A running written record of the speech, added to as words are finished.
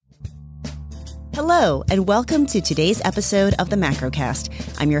Hello, and welcome to today's episode of the Macrocast.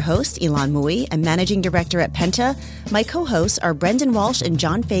 I'm your host, Ylan Mui. I'm Managing Director at Penta. My co-hosts are Brendan Walsh and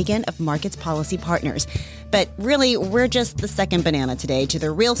John Fagan of Markets Policy Partners. But really, we're just the second banana today to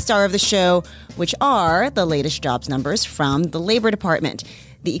the real star of the show, which are the latest jobs numbers from the Labor Department.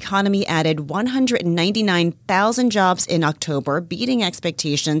 The economy added 199,000 jobs in October, beating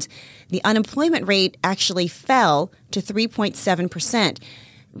expectations. The unemployment rate actually fell to 3.7%.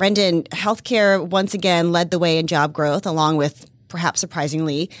 Brendan, healthcare once again led the way in job growth, along with, perhaps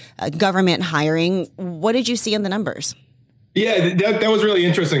surprisingly, government hiring. What did you see in the numbers? Yeah, that was really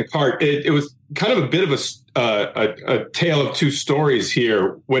interesting part. It was kind of a bit of a tale of two stories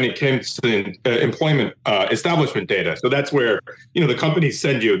here when it came to the employment establishment data. So that's where, the companies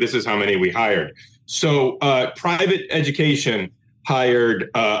send you, this is how many we hired. So private education hired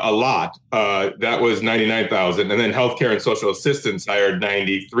a lot. That was 99,000. And then healthcare and social assistance hired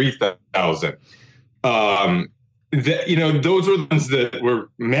 93,000. Those were the ones that were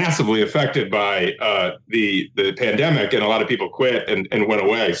massively affected by the pandemic, and a lot of people quit and went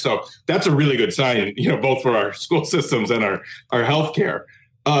away. So that's a really good sign, both for our school systems and our healthcare.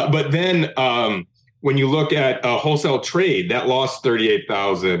 But then when you look at wholesale trade, that lost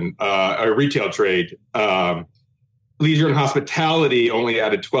 38,000, retail trade. Leisure and hospitality only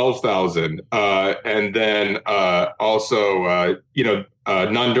added 12,000, and then also,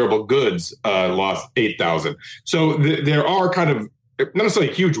 non-durable goods lost 8,000. So there are kind of not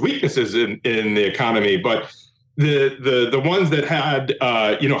necessarily huge weaknesses in the economy, but the ones that had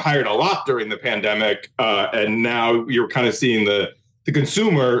hired a lot during the pandemic, and now you're kind of seeing the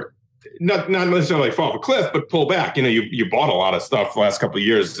consumer not necessarily fall off a cliff, but pull back. You bought a lot of stuff the last couple of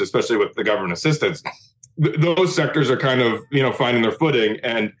years, especially with the government assistance. Those sectors are kind of, finding their footing,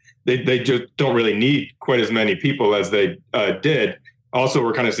 and they just don't really need quite as many people as they did. Also,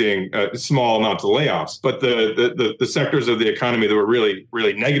 we're kind of seeing small amounts of layoffs, but the sectors of the economy that were really,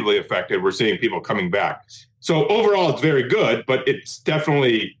 really negatively affected, we're seeing people coming back. So overall, it's very good, but it's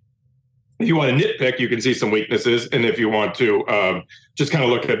definitely, if you want to nitpick, you can see some weaknesses. And if you want to just kind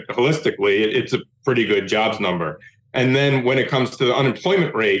of look at it holistically, it's a pretty good jobs number. And then when it comes to the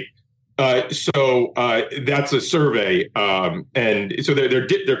unemployment rate, so that's a survey, and so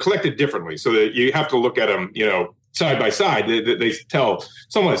they're collected differently. So that you have to look at them, side by side. They tell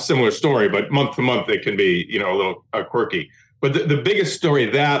somewhat a similar story, but month to month they can be, a little quirky. But the biggest story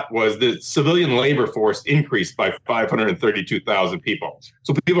of that was the civilian labor force increased by 532,000 people.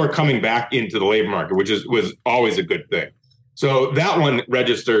 So people are coming back into the labor market, which was always a good thing. So that one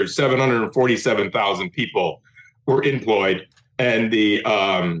registered 747,000 people were employed, and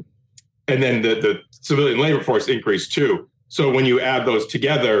and then the civilian labor force increased too. So when you add those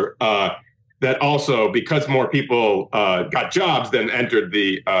together, that also, because more people got jobs than entered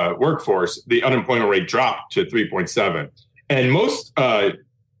the workforce, the unemployment rate dropped to 3.7. And most,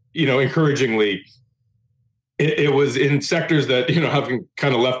 encouragingly, it was in sectors that, have been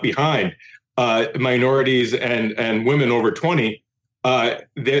kind of left behind. Minorities and women over 20,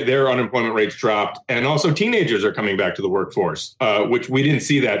 their unemployment rates dropped, and also teenagers are coming back to the workforce, which we didn't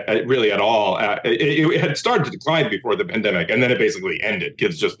see that really at all. It had started to decline before the pandemic, and then it basically ended.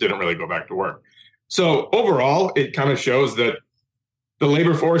 Kids just didn't really go back to work. So overall, it kind of shows that the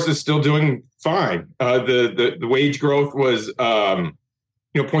labor force is still doing fine. The wage growth was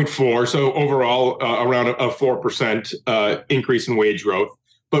 0.4, so overall around a 4% increase in wage growth.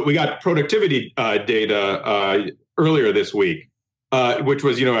 But we got productivity data earlier this week, which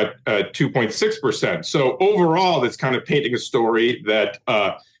was, at 2.6%. So overall, that's kind of painting a story that,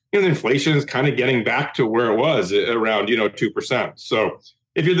 inflation is kind of getting back to where it was around, 2%. So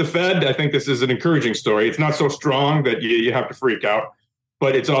if you're the Fed, I think this is an encouraging story. It's not so strong that you have to freak out,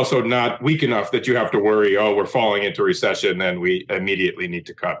 but it's also not weak enough that you have to worry, we're falling into recession and we immediately need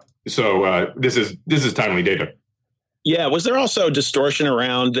to cut. So this is timely data. Yeah. Was there also distortion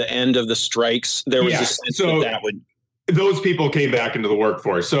around the end of the strikes? There was a sense that would... Those people came back into the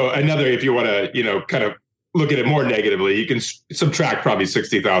workforce. So another, if you want to, kind of look at it more negatively, you can subtract probably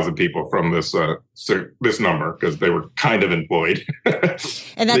 60,000 people from this number because they were kind of employed.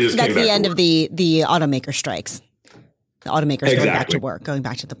 And that's the end of the automaker strikes. The automakers going back to work, going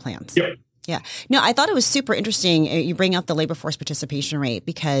back to the plants. Yep. Yeah. No, I thought it was super interesting. You bring up the labor force participation rate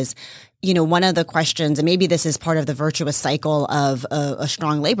because, one of the questions, and maybe this is part of the virtuous cycle of a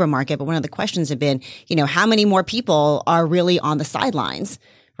strong labor market, but one of the questions have been, how many more people are really on the sidelines,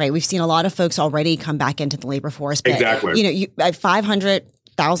 right? We've seen a lot of folks already come back into the labor force, but, you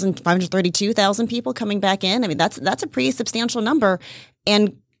 532,000 people coming back in. I mean, that's a pretty substantial number.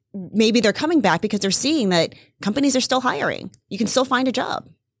 And maybe they're coming back because they're seeing that companies are still hiring. You can still find a job.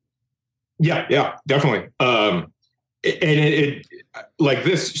 Yeah, definitely. And like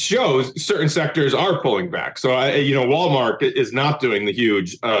this shows certain sectors are pulling back. So Walmart is not doing the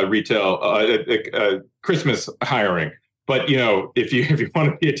huge retail Christmas hiring. But if you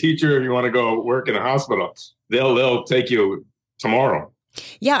want to be a teacher, if you want to go work in a hospital, they'll take you tomorrow.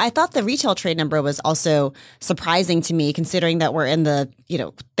 Yeah, I thought the retail trade number was also surprising to me, considering that we're in the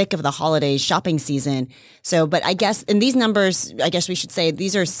thick of the holiday shopping season. So, but I guess in these numbers, I guess we should say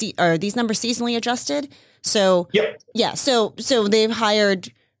these are these numbers seasonally adjusted. So, yep. Yeah, so they've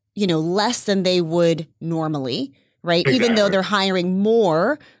hired less than they would normally, right? Exactly. Even though they're hiring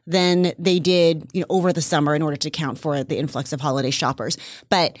more than they did over the summer in order to account for the influx of holiday shoppers.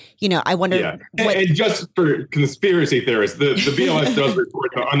 But I wonder. Yeah. And just for conspiracy theorists, the BLS does report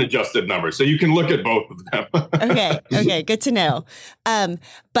the unadjusted numbers, so you can look at both of them. Okay, good to know.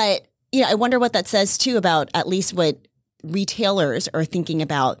 But I wonder what that says too about at least what retailers are thinking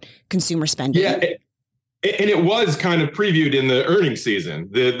about consumer spending. Yeah. And it was kind of previewed in the earnings season.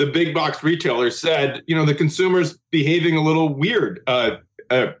 The big box retailers said, the consumer's behaving a little weird,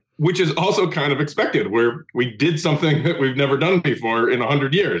 which is also kind of expected, where we did something that we've never done before in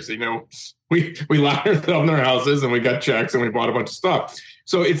 100 years. We locked ourselves in our houses and we got checks and we bought a bunch of stuff.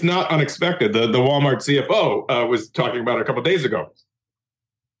 So it's not unexpected. The Walmart CFO was talking about it a couple of days ago.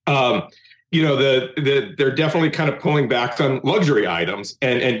 They're definitely kind of pulling back on luxury items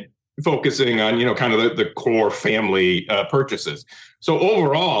and focusing on, kind of the core family purchases. So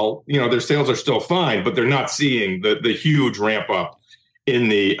overall, their sales are still fine, but they're not seeing the huge ramp up in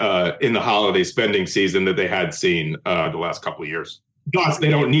the holiday spending season that they had seen the last couple of years. Thus, they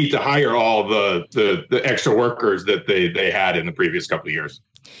don't need to hire all the extra workers that they had in the previous couple of years.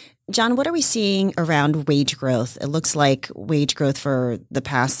 John, what are we seeing around wage growth? It looks like wage growth for the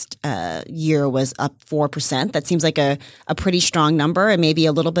past year was up 4%. That seems like a pretty strong number and maybe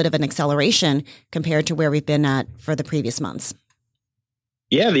a little bit of an acceleration compared to where we've been at for the previous months.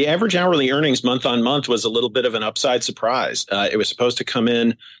 Yeah, the average hourly earnings month on month was a little bit of an upside surprise. It was supposed to come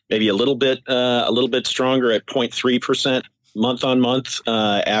in maybe a little bit stronger at 0.3%. Month on month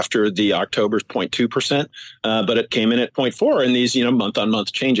after the October's 0.2%, but it came in at 0.4%. And these, month on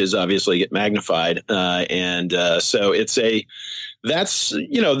month changes obviously get magnified. So that's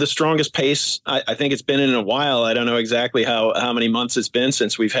the strongest pace I think it's been in a while. I don't know exactly how many months it's been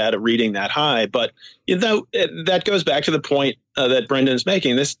since we've had a reading that high, but that goes back to the point that Brendan is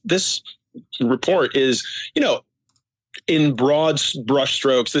making. This report is, in broad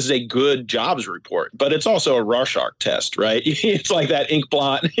brushstrokes, this is a good jobs report, but it's also a Rorschach test, right? It's like that ink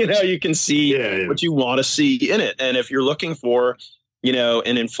blot, you can see what you want to see in it. And if you're looking for,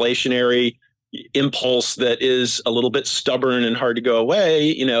 an inflationary impulse that is a little bit stubborn and hard to go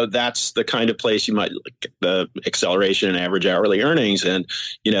away, that's the kind of place you might look at the acceleration in average hourly earnings and,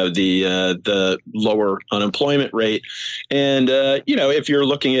 the lower unemployment rate. And, if you're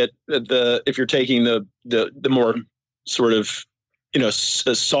looking at if you're taking the more sort of, a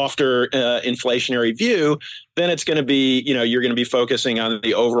softer inflationary view, then it's going to be, you're going to be focusing on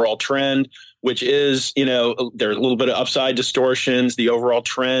the overall trend, which is, there's a little bit of upside distortions. The overall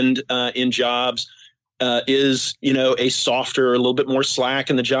trend in jobs is, a softer, a little bit more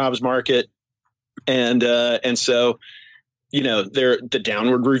slack in the jobs market. And so, the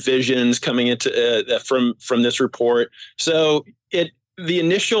downward revisions coming into from this report. So the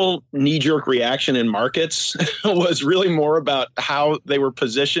initial knee-jerk reaction in markets was really more about how they were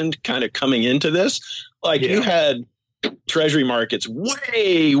positioned kind of coming into this. You had treasury markets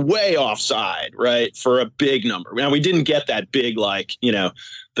way, way offside, right, for a big number. Now, we didn't get that big,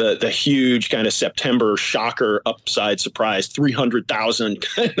 the huge kind of September shocker upside surprise, 300,000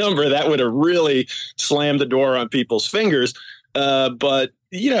 number. That would have really slammed the door on people's fingers. But,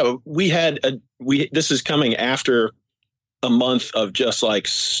 this is coming after a month of just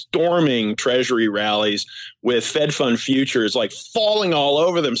storming treasury rallies with Fed fund futures falling all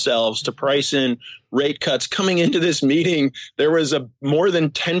over themselves to price in rate cuts. Coming into this meeting, there was a more than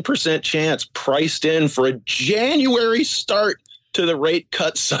 10% chance priced in for a January start to the rate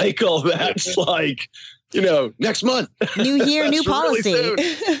cut cycle. That's next month. New year, new policy.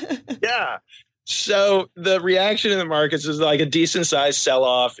 Really yeah. So the reaction in the markets is a decent sized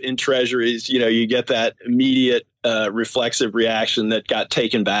sell-off in treasuries. You get that immediate reflexive reaction that got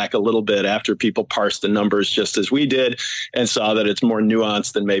taken back a little bit after people parsed the numbers just as we did and saw that it's more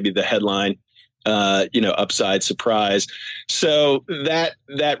nuanced than maybe the headline, upside surprise. So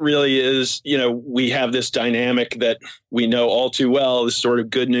that really is, we have this dynamic that we know all too well. This sort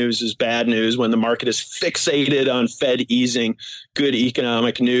of good news is bad news. When the market is fixated on Fed easing, good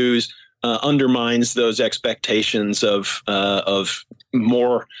economic news undermines those expectations of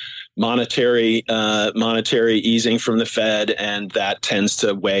more monetary easing from the Fed, and that tends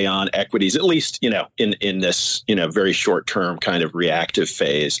to weigh on equities, at least, in this, very short term kind of reactive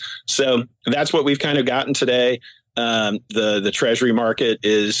phase. So that's what we've kind of gotten today. The Treasury market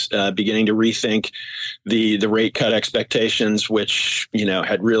is beginning to rethink the rate cut expectations, which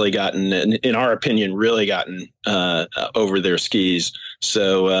had really gotten, in our opinion, over their skis.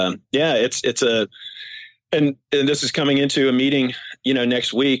 So and this is coming into a meeting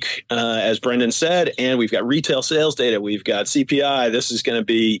next week, as Brendan said, and we've got retail sales data, we've got CPI. This is going to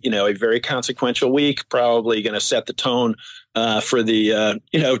be a very consequential week, probably going to set the tone for the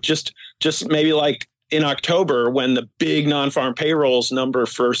just maybe like in October, when the big non-farm payrolls number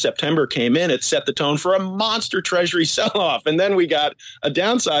for September came in, it set the tone for a monster Treasury sell-off. And then we got a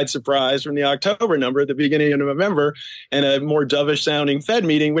downside surprise from the October number at the beginning of November, and a more dovish sounding Fed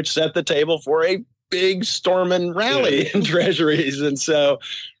meeting, which set the table for a big storm and rally in Treasuries. And so,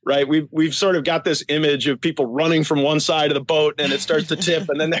 right, we've sort of got this image of people running from one side of the boat and it starts to tip,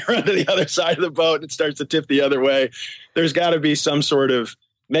 and then they run to the other side of the boat and it starts to tip the other way. There's got to be some sort of,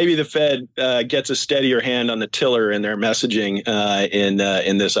 maybe the Fed gets a steadier hand on the tiller in their messaging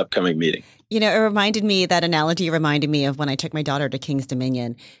in this upcoming meeting. That analogy reminded me of when I took my daughter to King's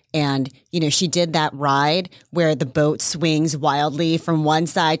Dominion, and, she did that ride where the boat swings wildly from one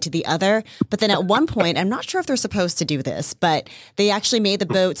side to the other. But then at one point, I'm not sure if they're supposed to do this, but they actually made the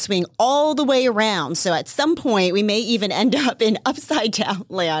boat swing all the way around. So at some point, we may even end up in upside down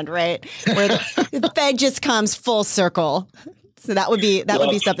land, right? Where the Fed just comes full circle. So that would be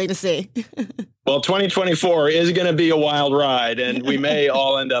something to see. Well, 2024 is going to be a wild ride, and we may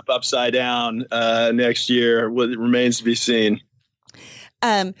all end up upside down next year. It remains to be seen.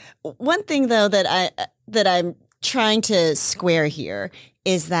 One thing, though, that I'm trying to square here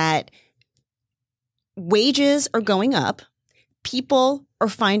is that wages are going up, people are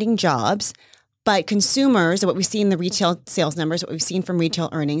finding jobs, but consumers, what we've seen in the retail sales numbers, what we've seen from retail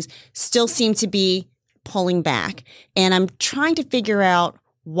earnings, still seem to be pulling back. And I'm trying to figure out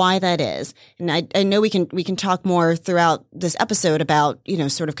why that is. And I know we can talk more throughout this episode about,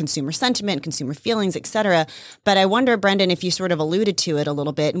 sort of consumer sentiment, consumer feelings, et cetera. But I wonder, Brendan, if you sort of alluded to it a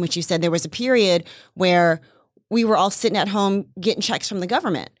little bit, in which you said there was a period where we were all sitting at home getting checks from the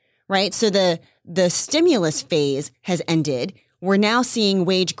government, right? So the stimulus phase has ended. We're now seeing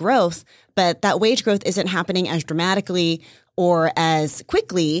wage growth, but that wage growth isn't happening as dramatically or as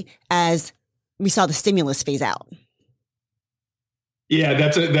quickly as we saw the stimulus phase out. Yeah,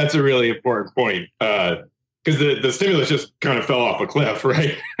 that's a really important point, because the stimulus just kind of fell off a cliff,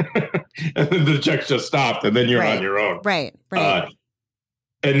 right? And then the checks just stopped, and then you're on your own, right?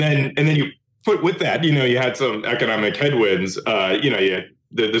 And then you put with that, you had some economic headwinds. You had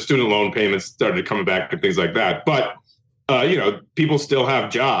the student loan payments started coming back and things like that, but people still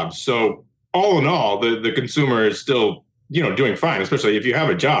have jobs. So all in all, the consumer is still doing fine, especially if you have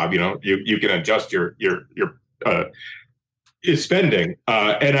a job. You can adjust your spending,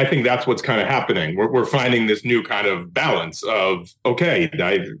 and I think that's what's kind of happening. We're finding this new kind of balance of, okay,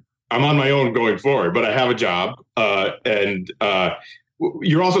 I'm on my own going forward, but I have a job, and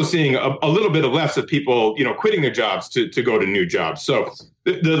you're also seeing a little bit of less of people quitting their jobs to go to new jobs. So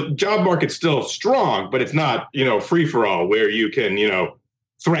the job market's still strong, but it's not free for all where you can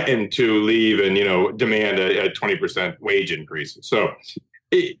threaten to leave and demand a 20% wage increase. So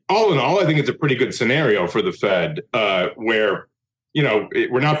all in all, I think it's a pretty good scenario for the Fed, where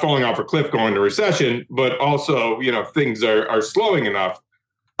we're not falling off a cliff going to recession, but also things are slowing enough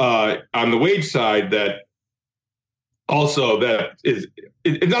on the wage side that is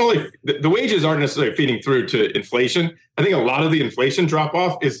not only the wages aren't necessarily feeding through to inflation. I think a lot of the inflation drop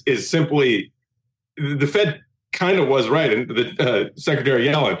off is simply the Fed kind of was right, and the Secretary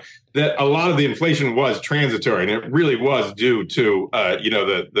Yellen, that a lot of the inflation was transitory, and it really was due to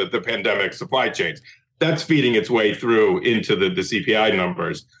the pandemic supply chains. That's feeding its way through into the CPI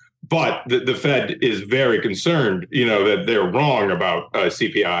numbers. But the Fed is very concerned, that they're wrong about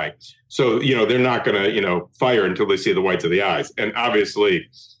CPI. So, they're not going to, fire until they see the whites of the eyes. And obviously,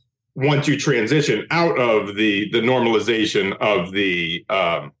 once you transition out of the normalization of the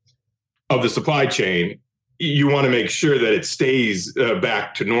supply chain, you want to make sure that it stays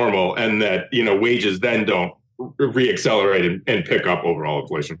back to normal, and that wages then don't reaccelerate and pick up overall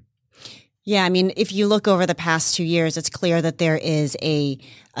inflation. Yeah, I mean, if you look over the past 2 years, it's clear that there is a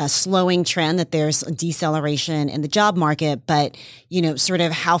slowing trend, that there's a deceleration in the job market, but sort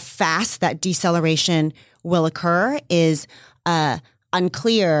of how fast that deceleration will occur is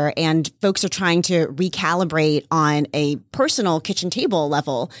unclear and folks are trying to recalibrate on a personal kitchen table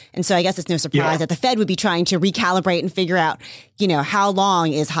level. And so I guess it's no surprise that the Fed would be trying to recalibrate and figure out, how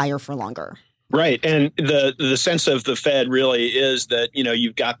long is higher for longer. Right. And the sense of the Fed really is that,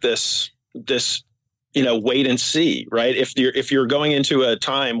 you've got this wait and see, right? If you're going into a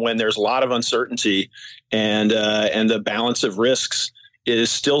time when there's a lot of uncertainty and the balance of risks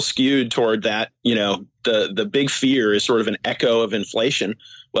is still skewed toward that, the big fear is sort of an echo of inflation.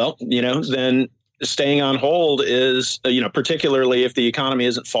 Well, then staying on hold is, particularly if the economy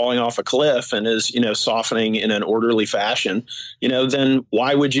isn't falling off a cliff and is, softening in an orderly fashion, then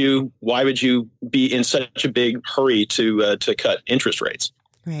why would you be in such a big hurry to cut interest rates?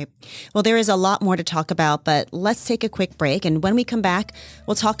 Right. Well, there is a lot more to talk about, but let's take a quick break. And when we come back,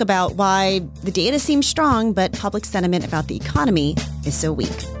 we'll talk about why the data seems strong, but public sentiment about the economy is so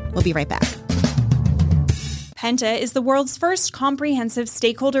weak. We'll be right back. Penta is the world's first comprehensive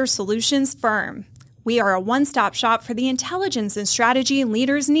stakeholder solutions firm. We are a one-stop shop for the intelligence and strategy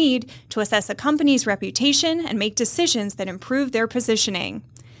leaders need to assess a company's reputation and make decisions that improve their positioning.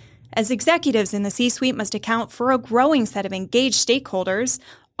 As executives in the C-suite must account for a growing set of engaged stakeholders,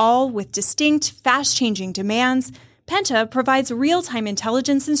 all with distinct, fast-changing demands, Penta provides real-time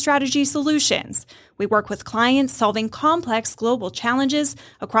intelligence and strategy solutions. We work with clients solving complex global challenges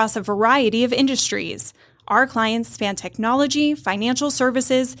across a variety of industries. Our clients span technology, financial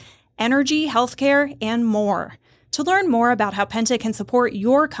services, energy, healthcare, and more. To learn more about how Penta can support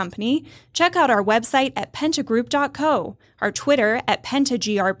your company, check out our website at pentagroup.co, our Twitter at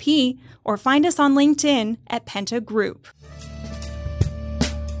pentagrp, or find us on LinkedIn at Penta Group.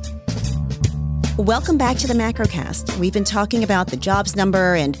 Welcome back to the Macrocast. We've been talking about the jobs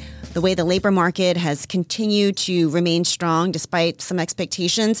number and the way the labor market has continued to remain strong despite some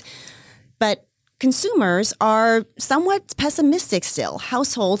expectations. But consumers are somewhat pessimistic still.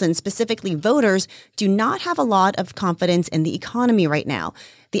 Households and specifically voters do not have a lot of confidence in the economy right now.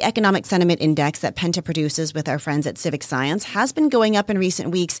 The economic sentiment index that Penta produces with our friends at Civic Science has been going up in recent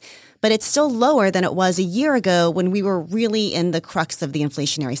weeks, but it's still lower than it was a year ago when we were really in the crux of the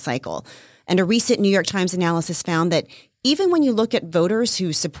inflationary cycle. And a recent New York Times analysis found that even when you look at voters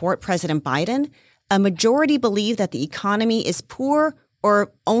who support President Biden, a majority believe that the economy is poor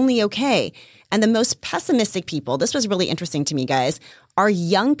or only okay. And the most pessimistic people, this was really interesting to me, guys, are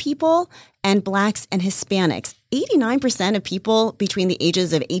young people and Blacks and Hispanics. 89% of people between the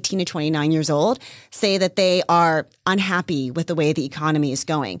ages of 18 to 29 years old say that they are unhappy with the way the economy is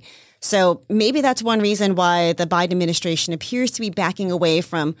going. So maybe that's one reason why the Biden administration appears to be backing away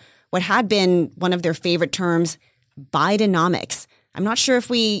from what had been one of their favorite terms, Bidenomics. I'm not sure if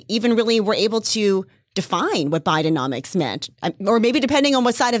we even really were able to define what Bidenomics meant. Or maybe depending on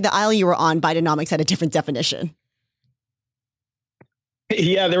what side of the aisle you were on, Bidenomics had a different definition.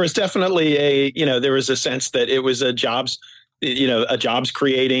 Yeah, there was definitely there was a sense that it was a jobs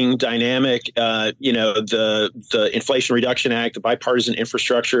creating dynamic, the Inflation Reduction Act, the bipartisan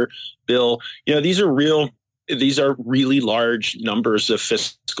infrastructure bill, these are really large numbers of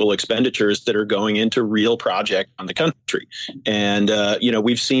fiscal expenditures that are going into real project on the country. And,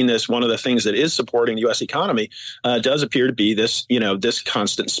 we've seen this. One of the things that is supporting the U.S. economy does appear to be this, this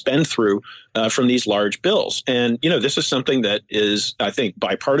constant spend through from these large bills. And, this is something that is, I think,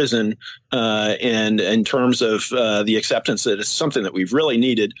 bipartisan and in terms of the acceptance that it's something that we've really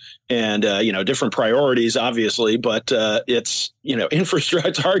needed. And, different priorities, obviously, but it's, infrastructure.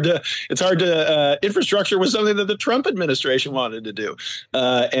 It's hard to infrastructure was something that the Trump administration wanted to do.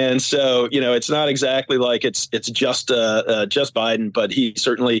 And so, it's not exactly like it's just Biden, but he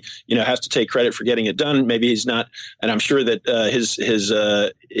certainly, has to take credit for getting it done. Maybe he's not. And I'm sure that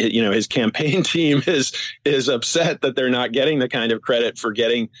his campaign team is upset that they're not getting the kind of credit for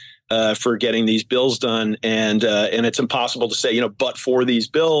getting these bills done. And it's impossible to say, but for these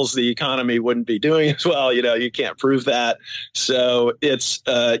bills, the economy wouldn't be doing as well. You can't prove that. So it's,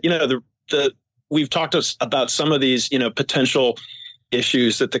 we've talked about some of these, potential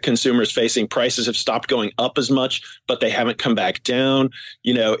issues that the consumer is facing. Prices have stopped going up as much, but they haven't come back down.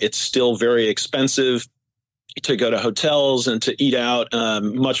 It's still very expensive to go to hotels and to eat out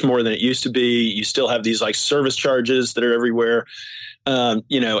much more than it used to be. You still have these like service charges that are everywhere.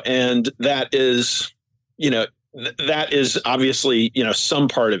 And that is, that is obviously, some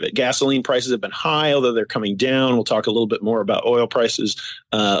part of it. Gasoline prices have been high, although they're coming down. We'll talk a little bit more about oil prices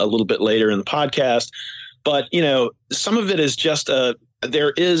a little bit later in the podcast. But, some of it is just who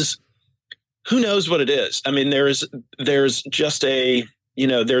knows what it is? I mean, there's just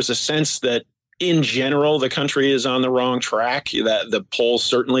there's a sense that, in general, the country is on the wrong track. That the polls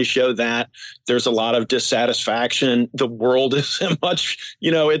certainly show that. There's a lot of dissatisfaction. The world is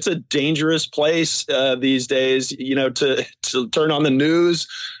it's a dangerous place these days, to turn on the news,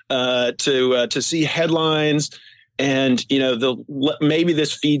 to see headlines. And, maybe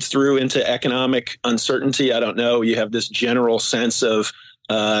this feeds through into economic uncertainty. I don't know. You have this general sense of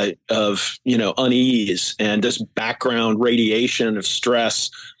unease and this background radiation of stress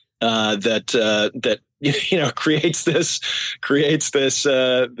that creates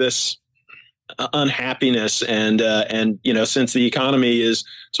this unhappiness. And since the economy is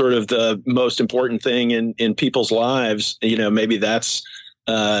sort of the most important thing in people's lives, maybe that's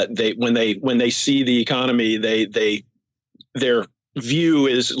when they see the economy, their view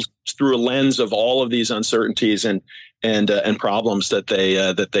is through a lens of all of these uncertainties and problems that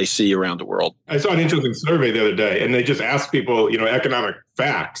they see around the world. I saw an interesting survey the other day, and they just asked people, economic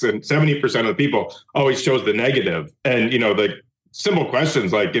facts, and 70% of the people always chose the negative. And the simple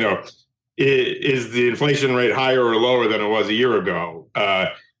questions like, is the inflation rate higher or lower than it was a year ago?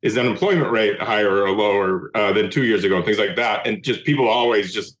 Is the unemployment rate higher or lower than 2 years ago? Things like that. And just people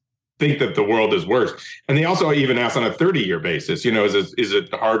always just think that the world is worse. And they also even ask on a 30-year basis, is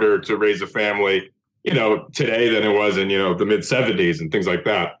it harder to raise a family, today than it was in, the mid 70s and things like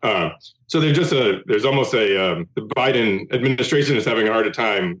that. So there's almost the Biden administration is having a harder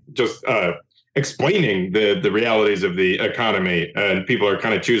time just explaining the realities of the economy, and people are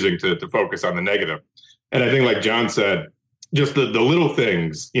kind of choosing to focus on the negative. And I think, like John said, just the little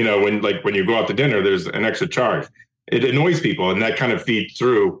things, when you go out to dinner, there's an extra charge. It annoys people, and that kind of feeds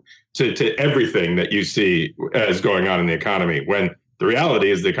through to everything that you see as going on in the economy, when the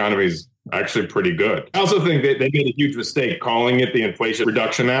reality is the economy is actually pretty good. I also think that they made a huge mistake calling it the Inflation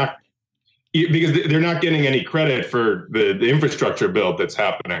Reduction Act, because they're not getting any credit for the infrastructure build that's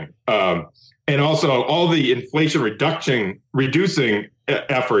happening. And also all the inflation reducing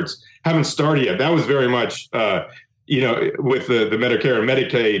efforts haven't started yet. That was very much, with the Medicare and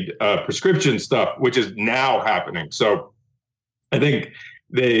Medicaid prescription stuff, which is now happening. So I think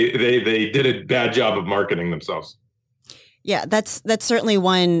they did a bad job of marketing themselves. Yeah, that's certainly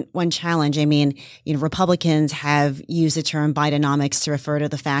one challenge. I mean, Republicans have used the term Bidenomics to refer to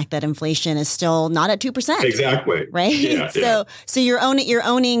the fact that inflation is still not at 2%. Exactly. Right. Yeah, so you're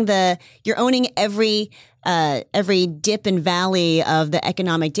owning every dip and valley of the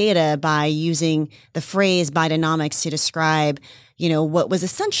economic data by using the phrase Bidenomics to describe, what was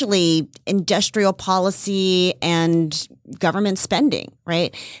essentially industrial policy and government spending.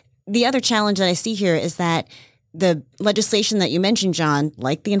 Right. The other challenge that I see here is that the legislation that you mentioned, John,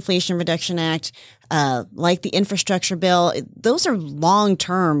 like the Inflation Reduction Act, like the infrastructure bill, those are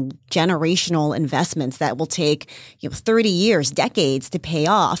long-term generational investments that will take 30 years, decades to pay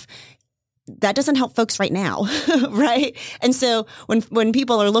off. That doesn't help folks right now, right? And so when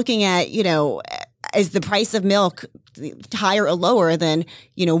people are looking at, is the price of milk higher or lower than,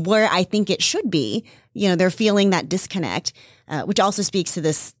 where I think it should be, they're feeling that disconnect. Which also speaks to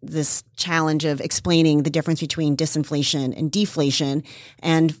this challenge of explaining the difference between disinflation and deflation.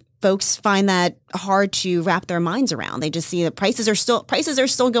 And folks find that hard to wrap their minds around. They just see that prices are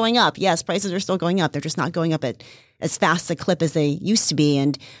still going up. Yes, prices are still going up. They're just not going up at as fast a clip as they used to be.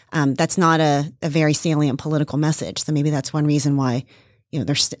 And that's not a very salient political message. So maybe that's one reason why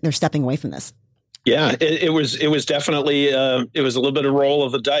they're stepping away from this. Yeah, it was definitely it was a little bit of roll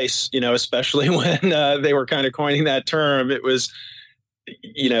of the dice, especially when they were kind of coining that term. It was,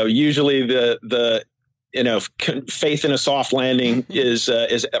 usually the faith in a soft landing is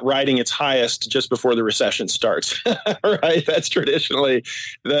riding its highest just before the recession starts. Right? That's traditionally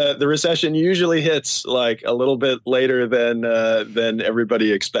the recession usually hits like a little bit later than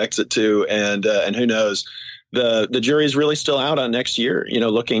everybody expects it to, and who knows. The jury's really still out on next year,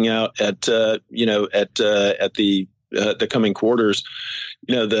 looking out at the coming quarters.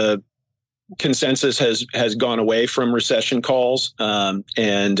 The consensus has gone away from recession calls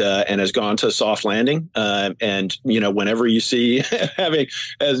and has gone to soft landing. And whenever you see having,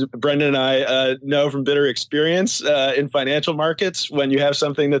 as Brendan and I know from bitter experience in financial markets, when you have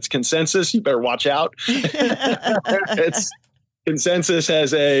something that's consensus, you better watch out. Consensus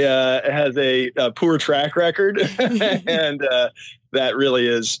has a poor track record, and that really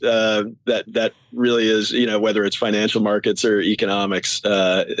is whether it's financial markets or economics,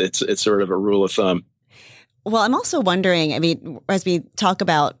 it's sort of a rule of thumb. Well, I'm also wondering, I mean, as we talk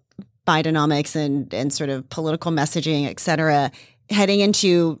about Bidenomics and sort of political messaging, et cetera, heading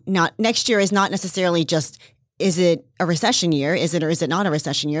into next year is not necessarily just, is it a recession year? Is it or is it not a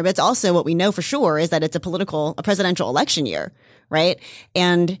recession year? But it's also what we know for sure is that it's a presidential election year, right?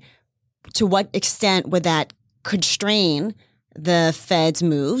 And to what extent would that constrain the Fed's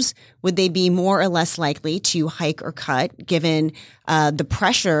moves? Would they be more or less likely to hike or cut, given the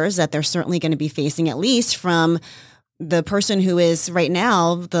pressures that they're certainly going to be facing, at least from the person who is right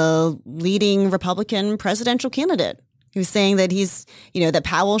now the leading Republican presidential candidate, who's saying that that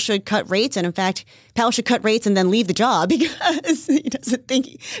Powell should cut rates, and in fact, Powell should cut rates and then leave the job because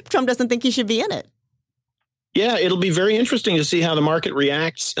Trump doesn't think he should be in it. Yeah, it'll be very interesting to see how the market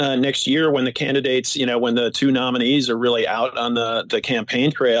reacts next year when the candidates, when the two nominees are really out on the campaign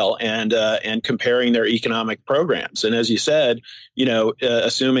trail and comparing their economic programs. And as you said,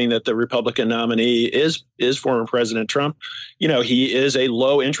 assuming that the Republican nominee is former President Trump, he is a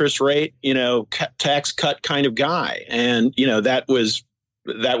low interest rate, tax cut kind of guy, and that was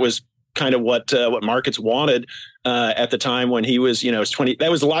kind of what markets wanted at the time when he was, 20. That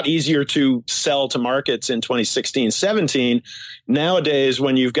was a lot easier to sell to markets in 2016, 17. Nowadays,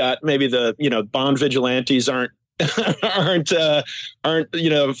 when you've got maybe the, bond vigilantes aren't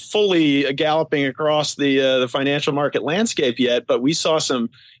fully galloping across the financial market landscape yet, but we saw some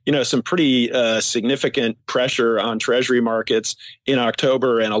pretty significant pressure on treasury markets in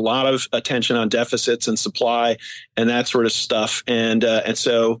October, and a lot of attention on deficits and supply and that sort of stuff. And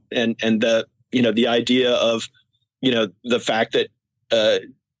the idea of, the fact that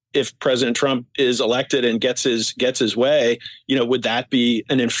if President Trump is elected and gets his way, would that be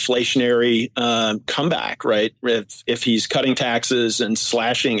an inflationary comeback, right? If he's cutting taxes and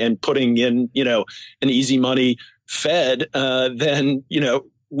slashing and putting in, an easy money Fed, then,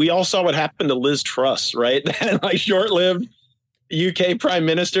 we all saw what happened to Liz Truss, right? Like short-lived UK prime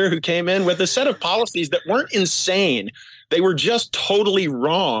minister who came in with a set of policies that weren't insane. They were just totally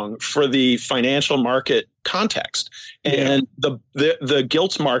wrong for the financial market context. And the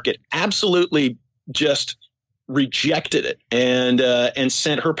gilts market absolutely just rejected it and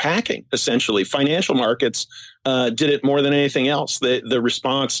sent her packing, essentially. Financial markets did it more than anything else. The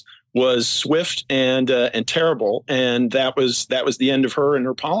response was swift and terrible, and that was the end of her and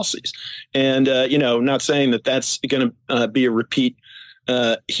her policies. And not saying that that's going to be a repeat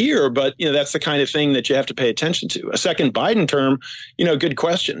here, but that's the kind of thing that you have to pay attention to. A second Biden term, good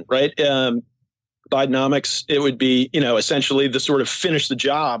question, right? Bidenomics, it would be, essentially the sort of finish the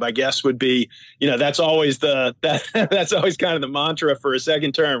job, I guess, would be, that's always that's always kind of the mantra for a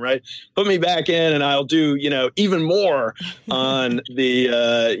second term, right? Put me back in and I'll do, even more on the,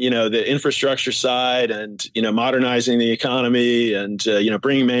 the infrastructure side and, modernizing the economy and,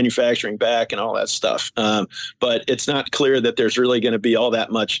 bringing manufacturing back and all that stuff. But it's not clear that there's really going to be all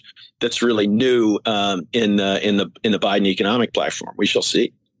that much that's really new in the Biden economic platform. We shall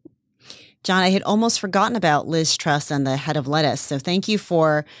see. John, I had almost forgotten about Liz Truss and the head of lettuce. So thank you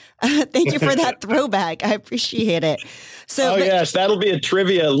for that throwback. I appreciate it. So, yes, that'll be a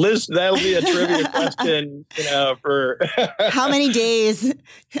trivia, Liz. That'll be a trivia question. For how many days did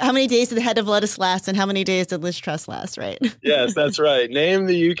the head of lettuce last, and how many days did Liz Truss last? Right. Yes, that's right. Name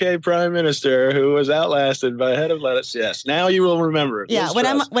the UK prime minister who was outlasted by head of lettuce. Yes, now you will remember. Yeah, when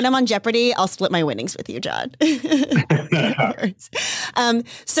I'm on Jeopardy, I'll split my winnings with you, John.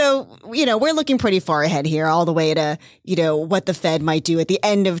 So we're looking pretty far ahead here, all the way to what the Fed might do at the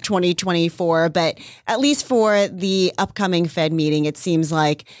end of 2024. But at least for the upcoming Fed meeting, it seems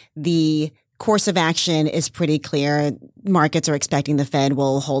like the course of action is pretty clear. Markets are expecting the Fed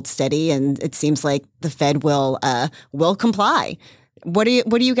will hold steady, and it seems like the Fed will comply. What are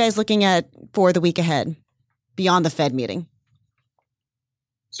you guys looking at for the week ahead beyond the Fed meeting?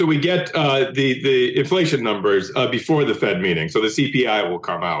 So we get the inflation numbers before the Fed meeting. So the CPI will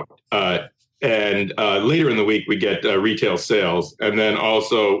come out. And later in the week, we get retail sales. And then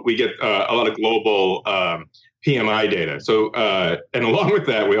also we get a lot of global PMI data. So and along with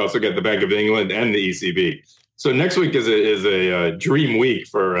that, we also get the Bank of England and the ECB. So next week is a dream week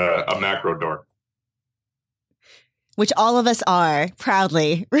for a macro dork. Which all of us are,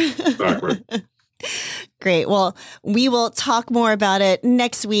 proudly. Backward. Great. Well, we will talk more about it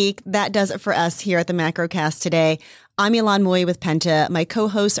next week. That does it for us here at the Macrocast today. I'm Ylan Mui with Penta. My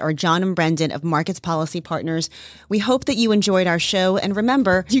co-hosts are John and Brendan of Markets Policy Partners. We hope that you enjoyed our show. And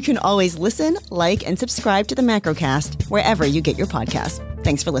remember, you can always listen, like, and subscribe to the Macrocast wherever you get your podcasts.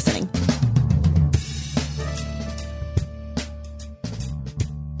 Thanks for listening.